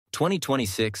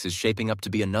2026 is shaping up to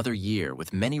be another year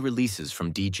with many releases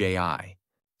from DJI.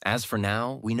 As for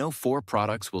now, we know 4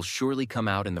 products will surely come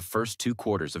out in the first 2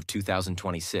 quarters of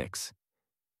 2026.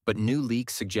 But new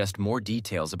leaks suggest more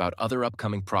details about other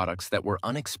upcoming products that were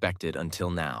unexpected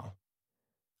until now.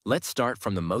 Let's start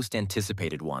from the most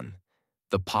anticipated one,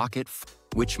 the Pocket 4,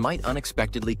 which might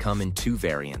unexpectedly come in 2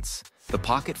 variants, the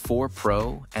Pocket 4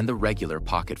 Pro and the regular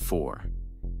Pocket 4.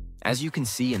 As you can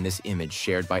see in this image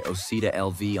shared by Osita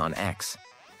LV on X,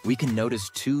 we can notice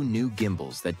 2 new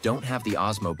gimbals that don't have the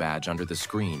Osmo badge under the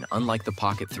screen, unlike the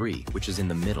Pocket 3, which is in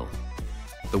the middle.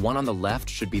 The one on the left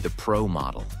should be the Pro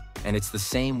model, and it's the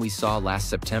same we saw last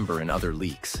September in other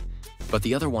leaks. But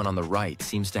the other one on the right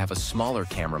seems to have a smaller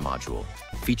camera module,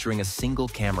 featuring a single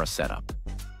camera setup.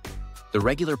 The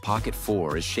regular Pocket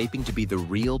 4 is shaping to be the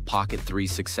real Pocket 3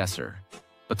 successor,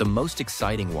 but the most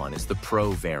exciting one is the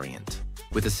Pro variant,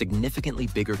 with a significantly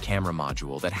bigger camera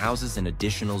module that houses an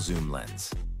additional zoom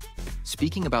lens.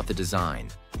 Speaking about the design,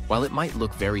 while it might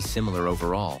look very similar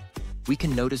overall, we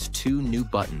can notice 2 new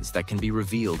buttons that can be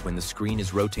revealed when the screen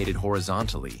is rotated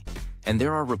horizontally, and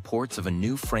there are reports of a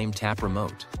new frame tap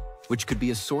remote, which could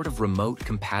be a sort of remote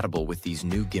compatible with these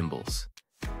new gimbals.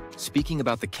 Speaking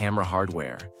about the camera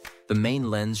hardware, the main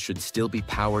lens should still be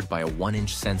powered by a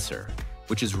 1-inch sensor,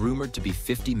 which is rumored to be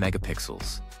 50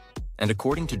 megapixels. And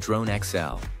according to Drone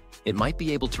XL, it might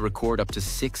be able to record up to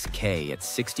 6K at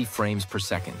 60 frames per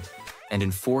second, and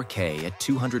in 4K at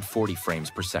 240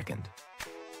 frames per second,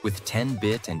 with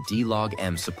 10-bit and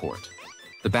D-Log-M support.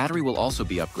 The battery will also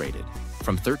be upgraded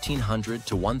from 1300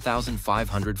 to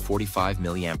 1545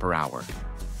 mAh.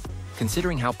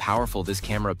 Considering how powerful this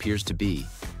camera appears to be,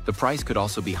 the price could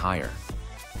also be higher.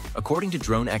 According to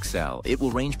Drone XL, it will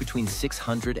range between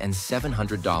 $600 and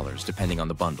 $700 depending on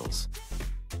the bundles.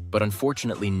 But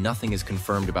unfortunately, nothing is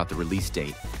confirmed about the release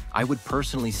date. I would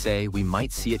personally say we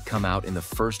might see it come out in the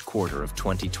first quarter of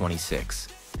 2026,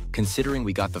 considering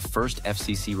we got the first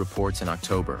FCC reports in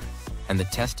October, and the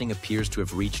testing appears to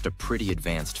have reached a pretty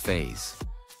advanced phase.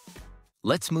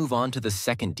 Let's move on to the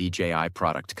second DJI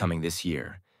product coming this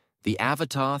year, the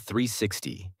Avata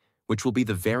 360, which will be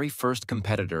the very first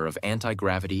competitor of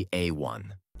anti-gravity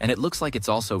A1. And it looks like it's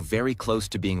also very close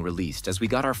to being released, as we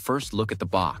got our first look at the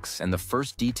box and the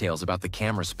first details about the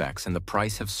camera specs and the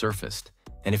price have surfaced.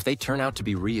 And if they turn out to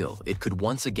be real, it could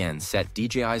once again set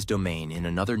DJI's domain in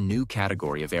another new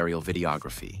category of aerial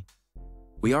videography.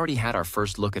 We already had our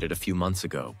first look at it a few months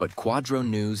ago, but Quadro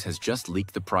News has just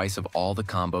leaked the price of all the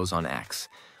combos on X,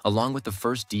 along with the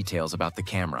first details about the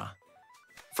camera.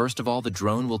 First of all, the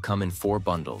drone will come in 4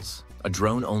 bundles, a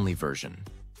drone-only version,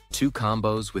 2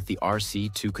 combos with the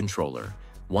RC2 controller,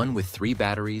 one with 3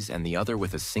 batteries and the other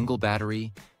with a single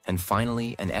battery, and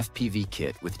finally an FPV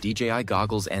kit with DJI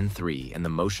Goggles N3 and the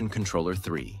Motion Controller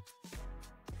 3.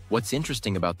 What's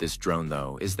interesting about this drone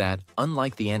though is that,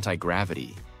 unlike the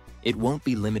anti-gravity, it won't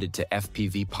be limited to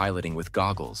FPV piloting with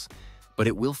goggles, but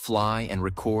it will fly and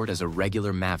record as a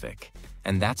regular Mavic,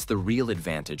 and that's the real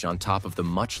advantage on top of the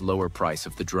much lower price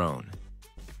of the drone.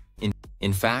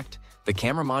 In fact, the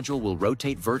camera module will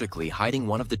rotate vertically, hiding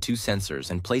one of the 2 sensors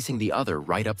and placing the other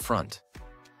right up front.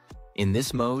 In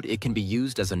this mode, it can be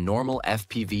used as a normal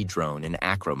FPV drone in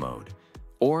acro mode,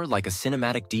 or like a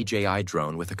cinematic DJI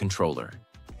drone with a controller.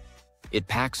 It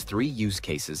packs 3 use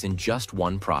cases in just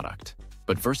one product,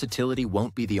 but versatility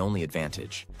won't be the only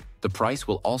advantage. The price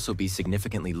will also be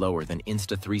significantly lower than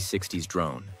Insta360's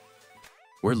drone.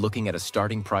 We're looking at a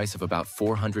starting price of about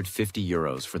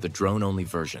 €450 for the drone-only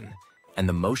version, and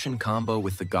the motion combo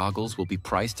with the goggles will be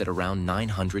priced at around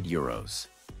 €900.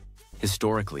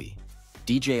 Historically,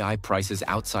 DJI prices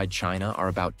outside China are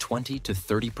about 20 to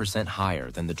 30% higher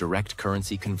than the direct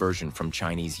currency conversion from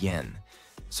Chinese yen,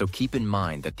 so keep in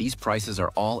mind that these prices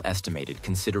are all estimated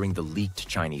considering the leaked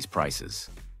Chinese prices,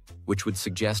 which would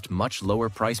suggest much lower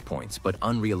price points but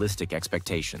unrealistic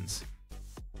expectations.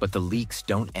 But the leaks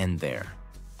don't end there,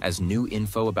 as new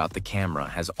info about the camera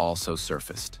has also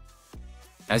surfaced.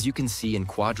 As you can see in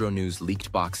Quadro News' leaked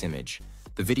box image,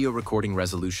 the video recording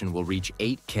resolution will reach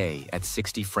 8K at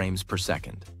 60 frames per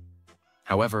second.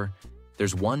 However,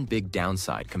 there's one big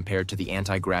downside compared to the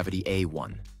anti-gravity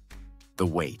A1: the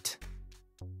weight.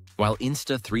 While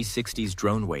Insta360's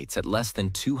drone weight's at less than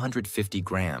 250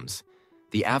 grams,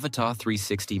 the Avata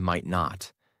 360 might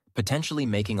not, potentially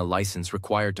making a license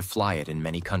required to fly it in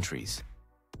many countries.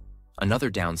 Another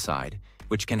downside,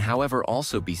 which can however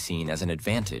also be seen as an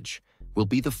advantage, will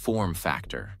be the form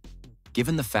factor.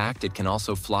 Given the fact it can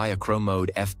also fly acro mode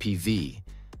FPV,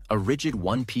 a rigid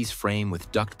one-piece frame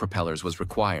with duct propellers was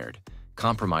required,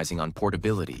 compromising on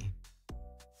portability.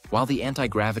 While the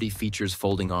anti-gravity features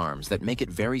folding arms that make it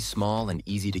very small and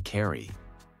easy to carry,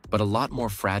 but a lot more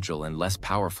fragile and less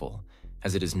powerful,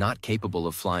 as it is not capable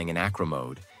of flying in acro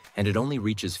mode, and it only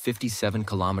reaches 57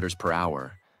 kilometers per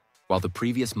hour, while the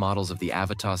previous models of the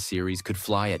Avata series could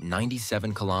fly at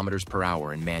 97 kilometers per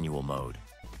hour in manual mode.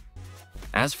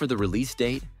 As for the release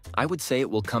date, I would say it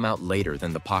will come out later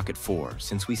than the Pocket 4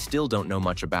 since we still don't know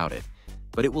much about it,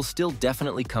 but it will still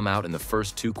definitely come out in the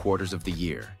first 2 quarters of the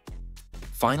year.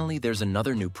 Finally, there's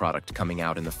another new product coming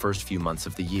out in the first few months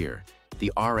of the year,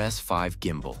 the RS5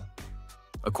 gimbal.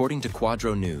 According to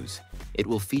Quadro News, it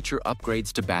will feature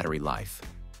upgrades to battery life,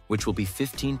 which will be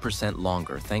 15%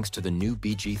 longer thanks to the new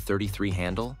BG33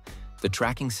 handle. The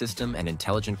tracking system and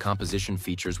intelligent composition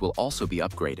features will also be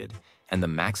upgraded, and the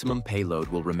maximum payload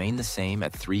will remain the same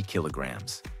at 3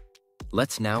 kilograms.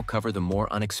 Let's now cover the more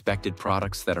unexpected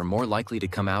products that are more likely to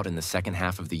come out in the second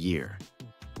half of the year.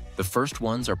 The first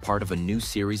ones are part of a new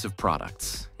series of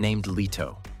products, named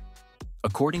Lito.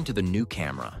 According to the new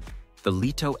camera, the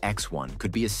Lito X1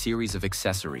 could be a series of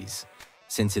accessories,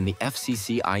 since in the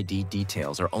FCC ID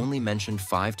details are only mentioned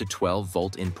 5 to 12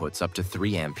 volt inputs up to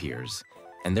 3 amperes,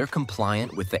 and they're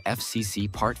compliant with the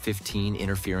FCC Part 15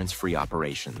 interference-free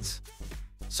operations.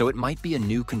 So it might be a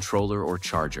new controller or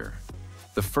charger.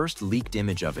 The first leaked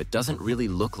image of it doesn't really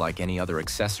look like any other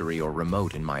accessory or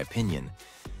remote in my opinion,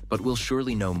 but we'll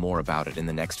surely know more about it in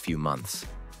the next few months.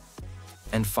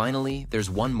 And finally, there's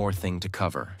one more thing to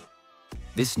cover.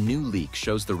 This new leak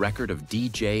shows the record of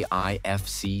DJI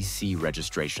FCC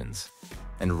registrations,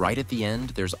 and right at the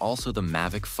end there's also the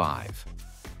Mavic 5.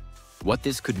 What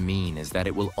this could mean is that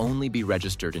it will only be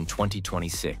registered in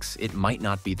 2026, it might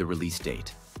not be the release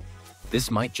date.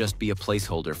 This might just be a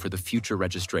placeholder for the future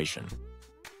registration.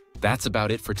 That's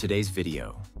about it for today's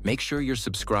video. Make sure you're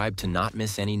subscribed to not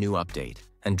miss any new update,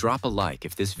 and drop a like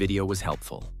if this video was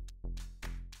helpful.